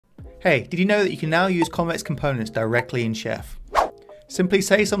Hey, did you know that you can now use Convex Components directly in Chef? Simply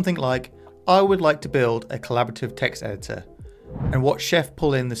say something like, I would like to build a collaborative text editor, and watch Chef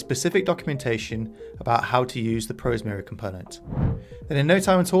pull in the specific documentation about how to use the prosemirror component. Then in no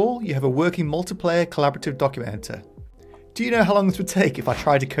time at all, you have a working multiplayer collaborative document editor. Do you know how long this would take if I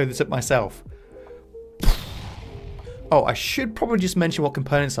tried to code this up myself? Oh, I should probably just mention what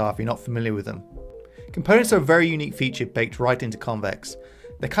components are if you're not familiar with them. Components are a very unique feature baked right into Convex.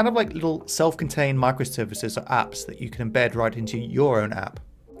 They're kind of like little self-contained microservices or apps that you can embed right into your own app.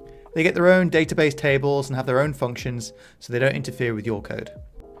 They get their own database tables and have their own functions, so they don't interfere with your code.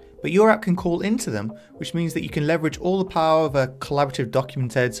 But your app can call into them, which means that you can leverage all the power of a collaborative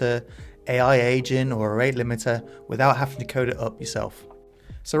document editor, AI agent, or a rate limiter without having to code it up yourself.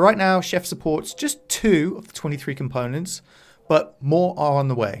 So right now, Chef supports just 2 of the 23 components, but more are on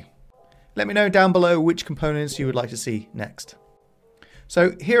the way. Let me know down below which components you would like to see next.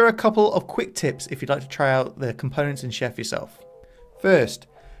 So here are a couple of quick tips if you'd like to try out the components in Chef yourself. First,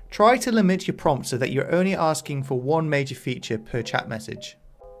 try to limit your prompt so that you're only asking for one major feature per chat message.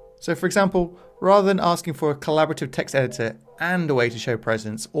 So for example, rather than asking for a collaborative text editor and a way to show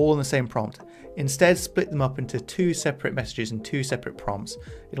presence all in the same prompt, instead split them up into 2 separate messages and 2 separate prompts.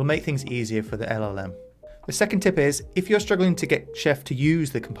 It'll make things easier for the LLM. The second tip is, if you're struggling to get Chef to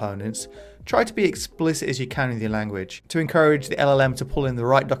use the components, try to be explicit as you can in your language to encourage the LLM to pull in the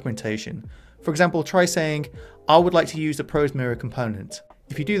right documentation. For example, try saying, I would like to use the prosemirror component.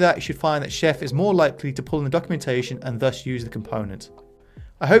 If you do that, you should find that Chef is more likely to pull in the documentation and thus use the component.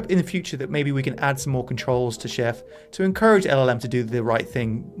 I hope in the future that maybe we can add some more controls to Chef to encourage LLM to do the right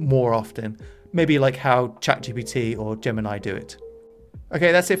thing more often, maybe like how ChatGPT or Gemini do it.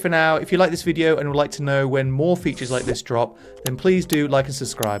 Okay, that's it for now. If you like this video and would like to know when more features like this drop, then please do like and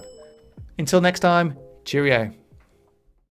subscribe. Until next time, cheerio.